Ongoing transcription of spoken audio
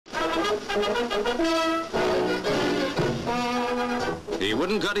He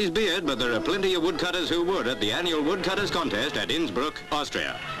wouldn't cut his beard, but there are plenty of woodcutters who would at the annual Woodcutters contest at Innsbruck,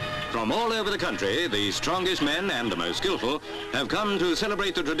 Austria. From all over the country, the strongest men and the most skillful have come to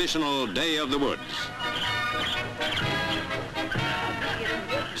celebrate the traditional Day of the Woods.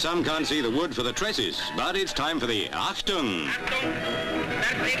 Some can't see the wood for the tresses, but it's time for the Achtung!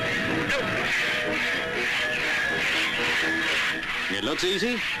 It looks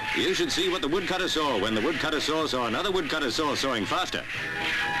easy. You should see what the woodcutter saw when the woodcutter saw another woodcutter sawing faster.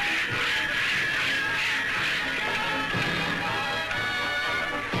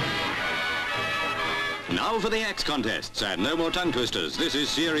 Now for the axe contests, and no more tongue twisters. This is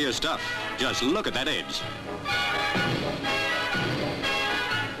serious stuff. Just look at that edge.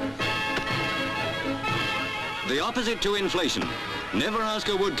 The opposite to inflation. Never ask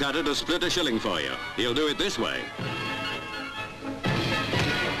a woodcutter to split a shilling for you. He'll do it this way.